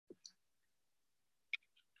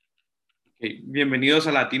Bienvenidos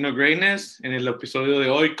a Latino Greatness. En el episodio de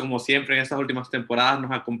hoy, como siempre en estas últimas temporadas, nos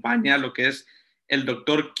acompaña lo que es el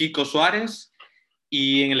doctor Kiko Suárez.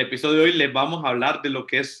 Y en el episodio de hoy les vamos a hablar de lo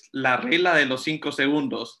que es la regla de los 5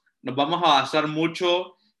 segundos. Nos vamos a basar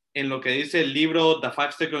mucho en lo que dice el libro The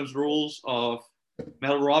 5 Seconds Rules of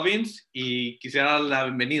Mel Robbins. Y quisiera dar la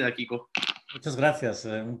bienvenida, Kiko. Muchas gracias.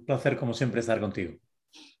 Un placer, como siempre, estar contigo.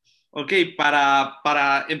 Ok,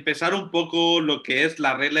 para empezar un poco lo que es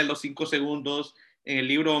la regla de los 5 segundos, en el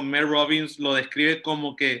libro Mel Robbins lo describe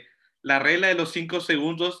como que la regla de los 5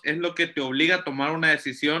 segundos es lo que te obliga a tomar una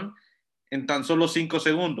decisión en tan solo 5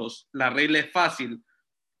 segundos. La regla es fácil.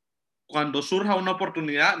 Cuando surja una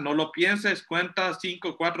oportunidad, no lo pienses, cuenta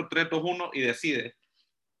 5, 4, 3, 2, 1 y decide.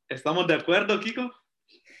 ¿Estamos de acuerdo, Kiko?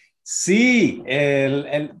 Sí,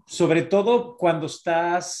 sobre todo cuando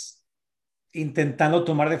estás intentando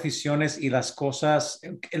tomar decisiones y las cosas,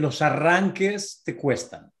 los arranques te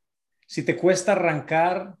cuestan. Si te cuesta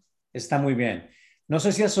arrancar, está muy bien. No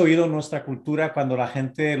sé si has oído nuestra cultura cuando la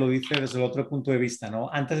gente lo dice desde el otro punto de vista, ¿no?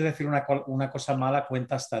 Antes de decir una cosa mala,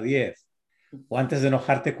 cuenta hasta 10. O antes de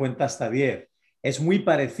enojarte, cuenta hasta 10. Es muy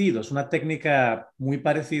parecido, es una técnica muy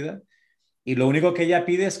parecida. Y lo único que ella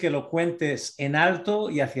pide es que lo cuentes en alto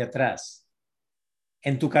y hacia atrás,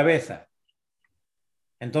 en tu cabeza.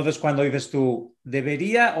 Entonces, cuando dices tú,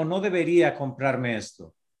 ¿debería o no debería comprarme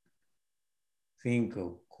esto?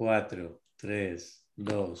 5, 4, 3,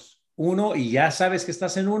 2, 1 y ya sabes que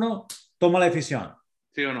estás en uno, toma la decisión.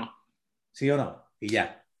 ¿Sí o no? ¿Sí o no? Y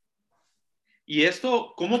ya. Y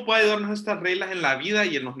esto, ¿cómo puede ayudarnos estas reglas en la vida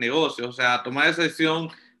y en los negocios? O sea, tomar esa decisión,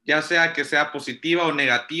 ya sea que sea positiva o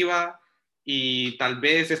negativa, y tal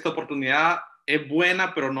vez esta oportunidad es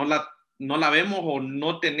buena, pero no la vemos o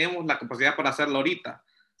no tenemos la capacidad para hacerla ahorita.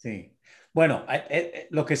 Sí. Bueno,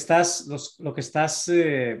 lo que estás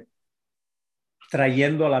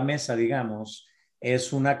trayendo a la mesa, digamos,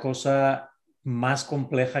 es una cosa más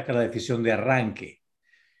compleja que la decisión de arranque.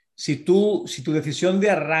 Si tu decisión de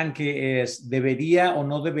arranque es debería o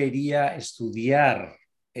no debería estudiar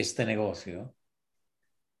este negocio,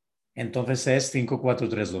 entonces es 5, 4,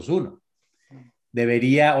 3, 2, 1.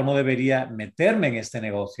 Debería o no debería meterme en este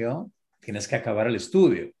negocio, tienes que acabar el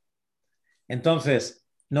estudio. Entonces,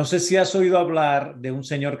 no sé si has oído hablar de un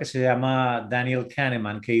señor que se llama Daniel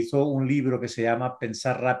Kahneman, que hizo un libro que se llama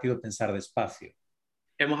Pensar rápido, pensar despacio.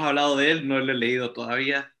 Hemos hablado de él, no lo he leído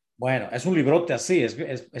todavía. Bueno, es un librote así,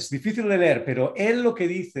 es difícil de leer, pero él lo que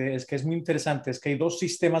dice es que es muy interesante, es que hay dos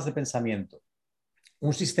sistemas de pensamiento,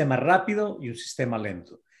 un sistema rápido y un sistema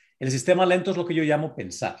lento. El sistema lento es lo que yo llamo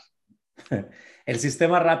pensar. El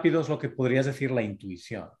sistema rápido es lo que podrías decir la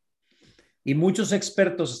intuición. Y muchos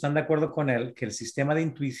expertos están de acuerdo con él que el sistema de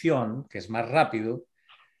intuición, que es más rápido,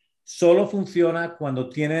 solo funciona cuando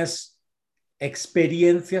tienes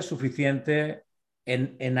experiencia suficiente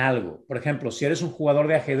en algo. Por ejemplo, si eres un jugador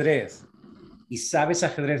de ajedrez y sabes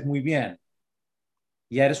ajedrez muy bien,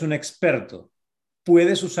 ya eres un experto,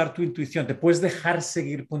 puedes usar tu intuición, te puedes dejar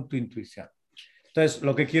seguir con tu intuición. Entonces,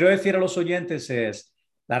 lo que quiero decir a los oyentes es,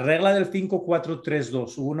 la regla del 5, 4, 3,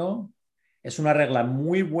 2, 1 es una regla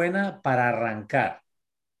muy buena para arrancar.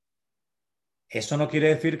 Eso no quiere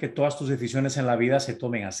decir que todas tus decisiones en la vida se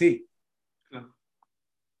tomen así. Claro.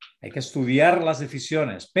 Hay que estudiar las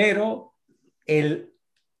decisiones, pero el,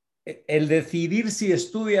 el decidir si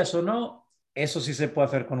estudias o no, eso sí se puede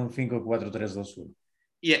hacer con un 5, 4, 3, 2, 1.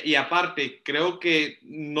 Y aparte, creo que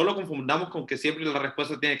no lo confundamos con que siempre la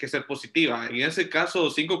respuesta tiene que ser positiva. En ese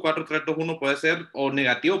caso, 5, 4, 3, 2, 1 puede ser o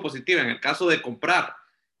negativo o positiva. En el caso de comprar,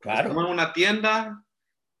 estamos Claro, en una tienda,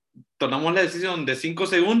 tomamos la decisión de 5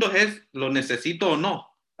 segundos, es lo necesito o no. O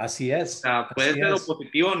así es, sea, puede así ser o es.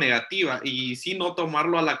 positiva o negativa. Y sí, no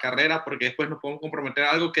tomarlo a la carrera porque después nos podemos comprometer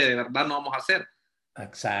a algo que de verdad no vamos a hacer.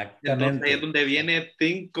 Entonces ahí es Exactamente. donde viene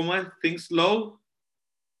think, ¿cómo es? Think slow.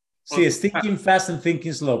 Sí, es thinking fast and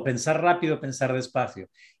thinking slow, pensar rápido, pensar despacio.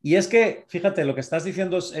 Y es que, fíjate, lo que estás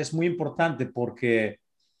diciendo es muy importante porque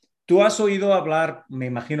tú has oído hablar, me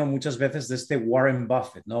imagino, muchas veces de este Warren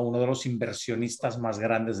Buffett, ¿no? Uno de los inversionistas más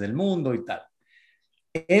grandes del mundo y tal.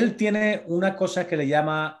 Él tiene una cosa que le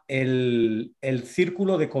llama el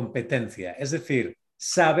círculo de competencia, es decir,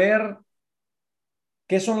 saber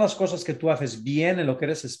qué son las cosas que tú haces bien en lo que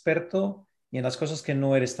eres experto y en las cosas que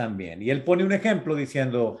no eres tan bien. Y él pone un ejemplo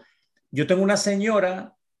diciendo, yo tengo una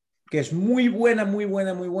señora que es muy buena, muy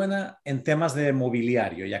buena, muy buena en temas de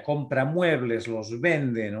mobiliario. Ella compra muebles, los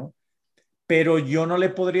vende, ¿no? Pero yo no le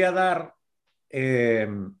podría dar eh,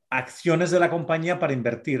 acciones de la compañía para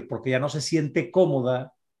invertir porque ya no se siente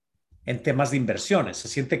cómoda en temas de inversiones, se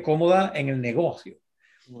siente cómoda en el negocio.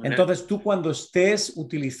 Bueno, Entonces, tú cuando estés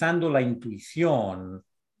utilizando la intuición,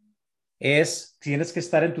 tienes que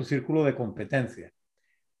estar en tu círculo de competencia.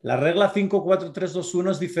 La regla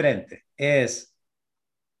 5-4-3-2-1 es diferente.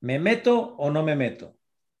 ¿Me meto o no me meto?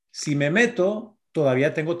 Si me meto,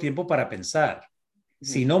 todavía tengo tiempo para pensar.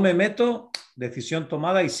 Si Ujú. no me meto, decisión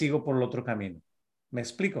tomada y sigo por el otro camino. ¿Me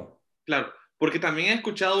explico? Claro, porque también he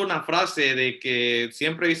escuchado una frase de que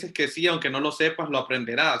siempre dices que sí, aunque no lo sepas, lo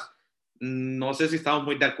aprenderás. No sé si estamos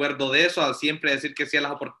muy de acuerdo de eso, al siempre decir que sí a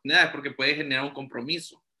las oportunidades, porque puede generar un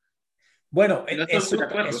compromiso. Bueno, No estoy muy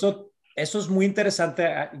de acuerdo. eso es muy interesante.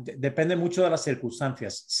 Depende mucho de las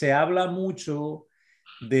circunstancias. Se habla mucho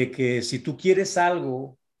de que si tú quieres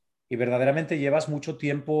algo y verdaderamente llevas mucho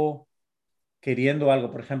tiempo queriendo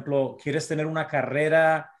algo, por ejemplo, quieres tener una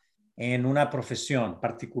carrera en una profesión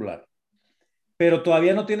particular, pero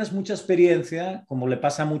todavía no tienes mucha experiencia, como le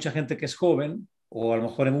pasa a mucha gente que es joven, o a lo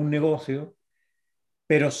mejor en un negocio,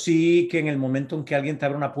 pero sí que en el momento en que alguien te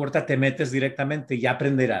abre una puerta te metes directamente y ya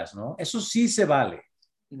aprenderás, ¿no? Eso sí se vale,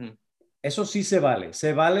 Ujú. eso sí se vale.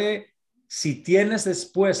 Se vale si tienes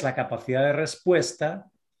después la capacidad de respuesta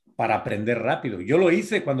para aprender rápido. Yo lo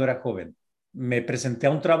hice cuando era joven. Me presenté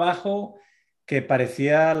a un trabajo que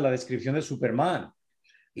parecía la descripción de Superman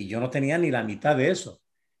y yo no tenía ni la mitad de eso.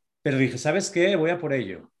 Pero dije, ¿sabes qué? Voy a por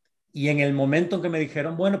ello. Y en el momento en que me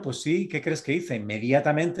dijeron, bueno, pues sí, ¿qué crees que hice?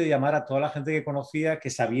 Inmediatamente llamar a toda la gente que conocía, que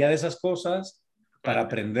sabía de esas cosas, para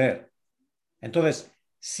aprender. Entonces,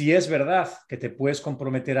 si es verdad que te puedes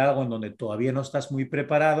comprometer a algo en donde todavía no estás muy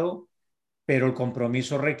preparado, pero el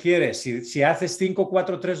compromiso requiere, si haces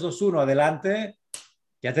 5-4-3-2-1 adelante,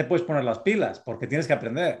 ya te puedes poner las pilas, porque tienes que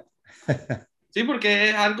aprender. Sí, porque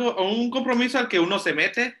es algo, un compromiso al que uno se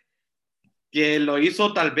mete, que lo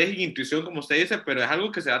hizo tal vez en intuición, como usted dice, pero es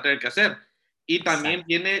algo que se va a tener que hacer. Y también Exacto.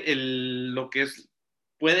 viene lo que es,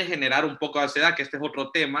 puede generar un poco de ansiedad, que este es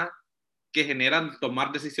otro tema, que genera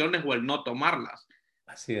tomar decisiones o el no tomarlas.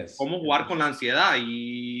 Así es. Cómo jugar con la ansiedad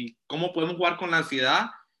y cómo podemos jugar con la ansiedad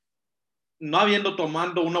no habiendo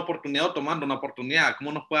tomando una oportunidad o tomando una oportunidad,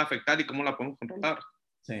 cómo nos puede afectar y cómo la podemos controlar.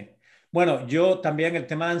 Sí. Bueno, yo también el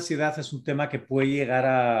tema de ansiedad es un tema que puede llegar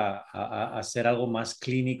a ser algo más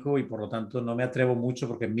clínico y por lo tanto no me atrevo mucho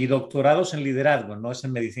porque mi doctorado es en liderazgo, no es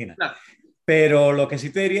en medicina. Claro. Pero lo que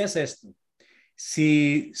sí te diría es esto.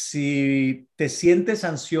 Si te sientes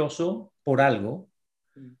ansioso por algo,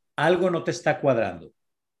 algo no te está cuadrando,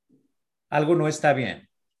 algo no está bien.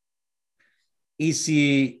 Y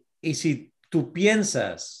si tú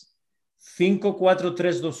piensas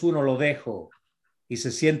 5-4-3-2-1 lo dejo y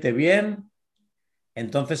se siente bien,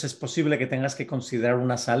 entonces es posible que tengas que considerar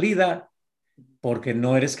una salida porque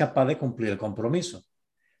no eres capaz de cumplir el compromiso.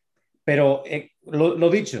 Pero lo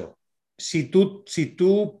dicho, si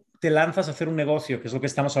tú te lanzas a hacer un negocio, que es lo que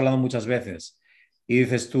estamos hablando muchas veces, y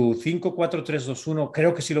dices tú 5-4-3-2-1,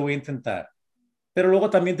 creo que sí lo voy a intentar, pero luego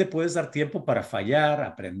también te puedes dar tiempo para fallar,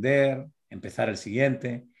 aprender, empezar el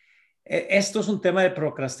siguiente. Esto es un tema de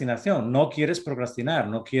procrastinación. No quieres procrastinar,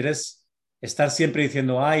 no quieres estar siempre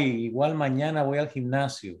diciendo, ay, igual mañana voy al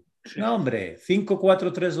gimnasio. Sí. No, hombre,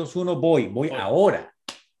 5-4-3-2-1, voy ahora.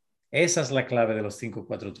 Esa es la clave de los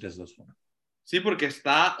 5-4-3-2-1. Sí, porque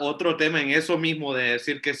está otro tema en eso mismo de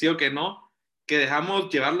decir que sí o que no, que dejamos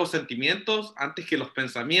llevar los sentimientos antes que los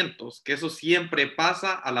pensamientos, que eso siempre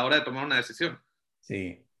pasa a la hora de tomar una decisión.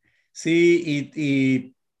 Sí, sí,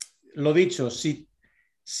 y lo dicho, si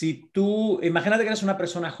tú, imagínate que eres una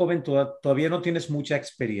persona joven, todavía no tienes mucha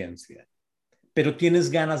experiencia, pero tienes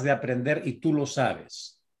ganas de aprender y tú lo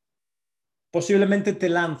sabes. Posiblemente te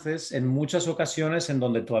lances en muchas ocasiones en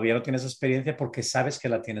donde todavía no tienes experiencia porque sabes que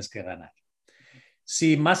la tienes que ganar.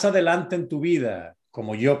 Si más adelante en tu vida,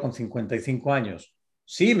 como yo con 55 años,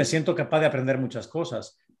 sí, me siento capaz de aprender muchas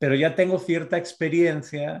cosas, pero ya tengo cierta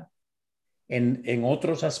experiencia en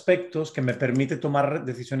otros aspectos que me permite tomar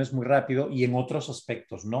decisiones muy rápido y en otros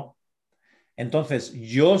aspectos no. Entonces,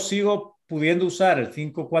 yo sigo pudiendo usar el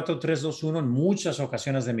 5-4-3-2-1 en muchas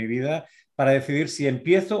ocasiones de mi vida para decidir si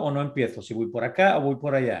empiezo o no empiezo, si voy por acá o voy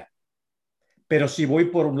por allá. Pero si voy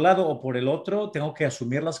por un lado o por el otro, tengo que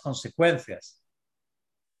asumir las consecuencias.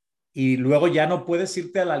 Y luego ya no puedes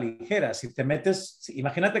irte a la ligera. Si te metes,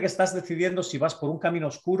 imagínate que estás decidiendo si vas por un camino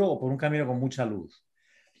oscuro o por un camino con mucha luz.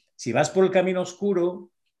 Si vas por el camino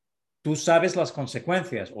oscuro, tú sabes las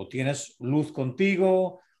consecuencias. O tienes luz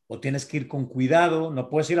contigo, o tienes que ir con cuidado. No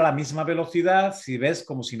puedes ir a la misma velocidad si ves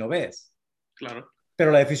como si no ves. Claro.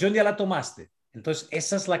 Pero la decisión ya la tomaste. Entonces,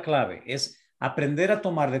 esa es la clave, es aprender a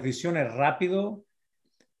tomar decisiones rápido,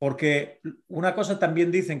 porque una cosa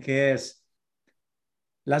también dicen que es,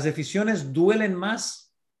 las decisiones duelen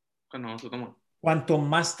más Cuando se toma. cuanto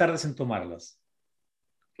más tardes en tomarlas.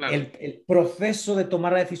 claro. El proceso de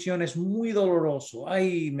tomar la decisión es muy doloroso.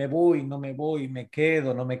 Ay, me voy, no me voy, me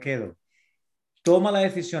quedo, no me quedo. Toma la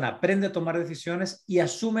decisión, aprende a tomar decisiones y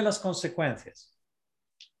asume las consecuencias.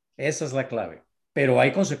 Esa es la clave. Pero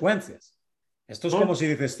hay consecuencias. Esto es como No, si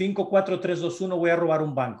dices 5, 4, 3, 2, 1, voy a robar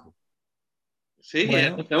un banco. sí,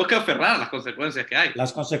 Bueno, tengo que aferrar a las consecuencias que hay.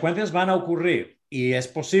 las consecuencias van a ocurrir y es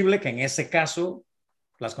posible que en ese caso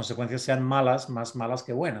las consecuencias sean malas, más malas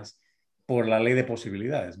que buenas, por la ley de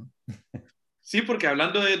posibilidades, ¿no? Sí, porque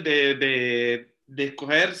hablando de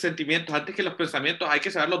escoger sentimientos antes que los pensamientos, hay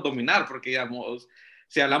que saberlos dominar, porque digamos,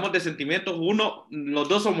 si hablamos de sentimientos, uno, los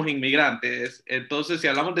dos somos inmigrantes, entonces si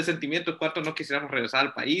hablamos de sentimientos, cuántos no quisiéramos regresar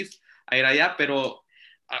al país, a ir allá, pero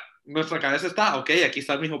nuestra cabeza está, ok, aquí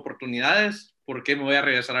están mis oportunidades, ¿por qué me voy a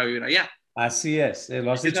regresar a vivir allá? Así es, Hay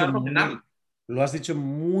que saber dominarlo. lo has dicho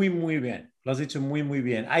muy, muy bien, lo has dicho muy, muy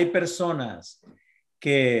bien. Hay personas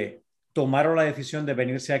que tomaron la decisión de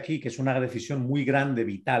venirse aquí, que es una decisión muy grande,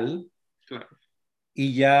 vital, Claro.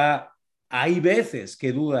 y ya hay veces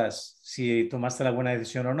que dudas si tomaste la buena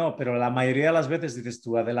decisión o no, pero la mayoría de las veces dices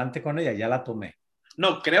tú, adelante con ella, ya la tomé.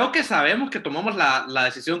 No, creo que sabemos que tomamos la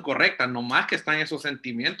decisión correcta, no más que están esos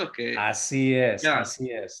sentimientos que, Así es, ya, así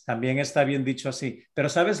es. También está bien dicho así. Pero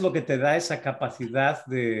 ¿sabes lo que te da esa capacidad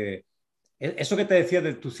eso que te decía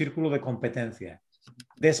de tu círculo de competencia?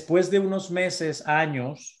 Después de unos meses,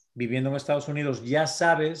 años viviendo en Estados Unidos, ya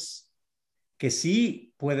sabes que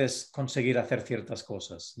sí puedes conseguir hacer ciertas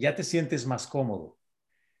cosas, ya te sientes más cómodo.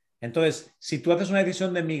 Entonces, si tú haces una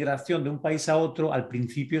decisión de migración de un país a otro, al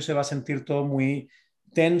principio se va a sentir todo muy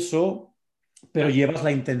tenso, pero ya. llevas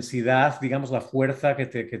la intensidad, digamos, la fuerza que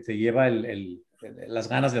te lleva las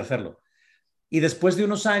ganas de hacerlo. Y después de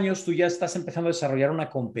unos años, tú ya estás empezando a desarrollar una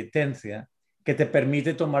competencia que te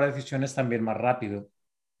permite tomar decisiones también más rápido,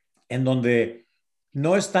 en donde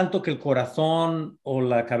no es tanto que el corazón o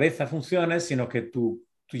la cabeza funcione, sino que tú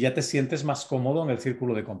ya te sientes más cómodo en el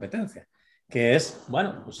círculo de competencia, que es,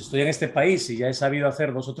 bueno, pues si estoy en este país y ya he sabido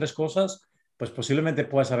hacer 2 o 3 cosas, pues posiblemente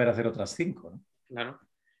pueda saber hacer otras 5, ¿no? Claro.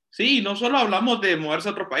 Sí, no solo hablamos de moverse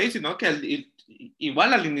a otro país, sino que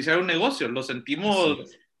igual al iniciar un negocio lo Así sentimos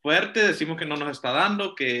es. fuerte, decimos que no nos está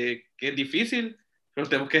dando, que es difícil, pero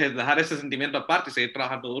tenemos que dejar ese sentimiento aparte y seguir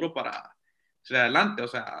trabajando duro para seguir adelante. O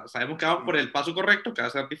sea, sabemos que vamos por el paso correcto, que va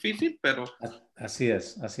a ser difícil, pero Así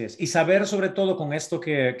es, así es. Y saber sobre todo con esto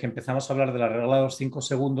que empezamos a hablar de la regla de los 5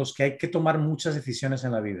 segundos, que hay que tomar muchas decisiones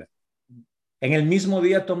en la vida. En el mismo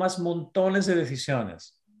día tomas montones de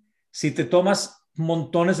decisiones. Si te tomas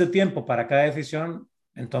montones de tiempo para cada decisión,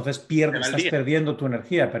 entonces se va el estás día, perdiendo tu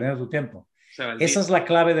energía, perdiendo tu tiempo. se va el día. Esa es la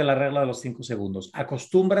clave de la regla de los 5 segundos.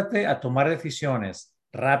 Acostúmbrate a tomar decisiones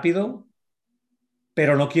rápido,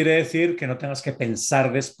 pero no quiere decir que no tengas que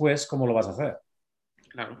pensar después cómo lo vas a hacer.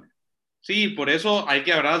 Claro. Sí, por eso hay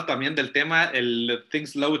que hablar también del tema, el think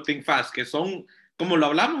slow, think fast, que son, como lo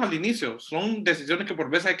hablamos al inicio, son decisiones que por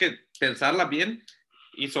veces hay que pensarlas bien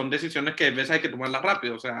y son decisiones que a veces hay que tomarlas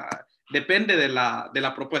rápido. O sea, depende de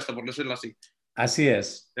la propuesta, por decirlo así. Así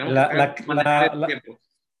es. Tenemos que saber manejar el tiempo.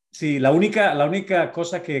 Sí, la única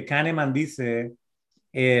cosa que Kahneman dice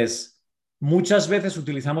es, muchas veces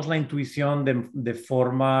utilizamos la intuición de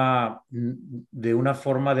una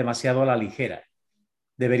forma demasiado a la ligera.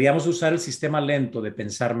 Deberíamos usar el sistema lento de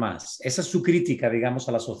pensar más. Esa es su crítica, digamos,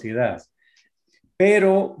 a la sociedad.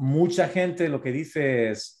 Pero mucha gente lo que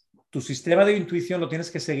dice es, tu sistema de intuición lo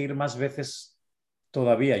tienes que seguir más veces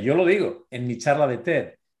todavía. Yo lo digo en mi charla de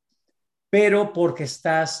TED, pero porque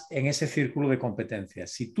estás en ese círculo de competencia.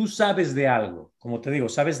 Si tú sabes de algo, como te digo,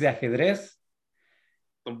 sabes de ajedrez,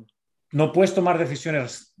 no puedes tomar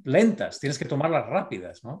decisiones lentas, tienes que tomarlas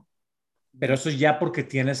rápidas, ¿no? Pero eso es ya porque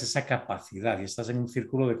tienes esa capacidad y estás en un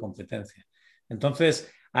círculo de competencia. Entonces,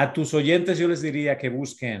 a tus oyentes yo les diría que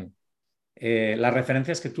busquen las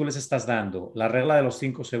referencias que tú les estás dando, la regla de los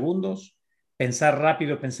 5 segundos, pensar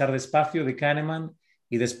rápido, pensar despacio de Kahneman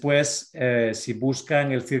y después, si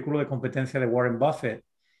buscan el círculo de competencia de Warren Buffett,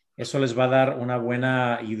 eso les va a dar una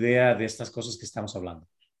buena idea de estas cosas que estamos hablando.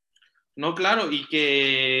 No, claro, y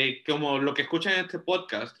que como lo que escuchan en este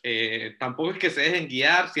podcast, tampoco es que se dejen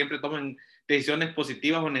guiar, siempre tomen decisiones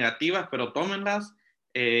positivas o negativas, pero tómenlas.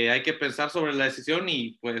 Hay que pensar sobre la decisión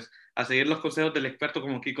y pues a seguir los consejos del experto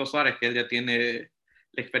como Kiko Suárez, que él ya tiene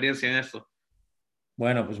la experiencia en eso.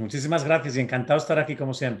 Bueno, pues muchísimas gracias y encantado de estar aquí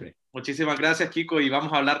como siempre. Muchísimas gracias, Kiko, y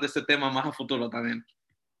vamos a hablar de este tema más a futuro también.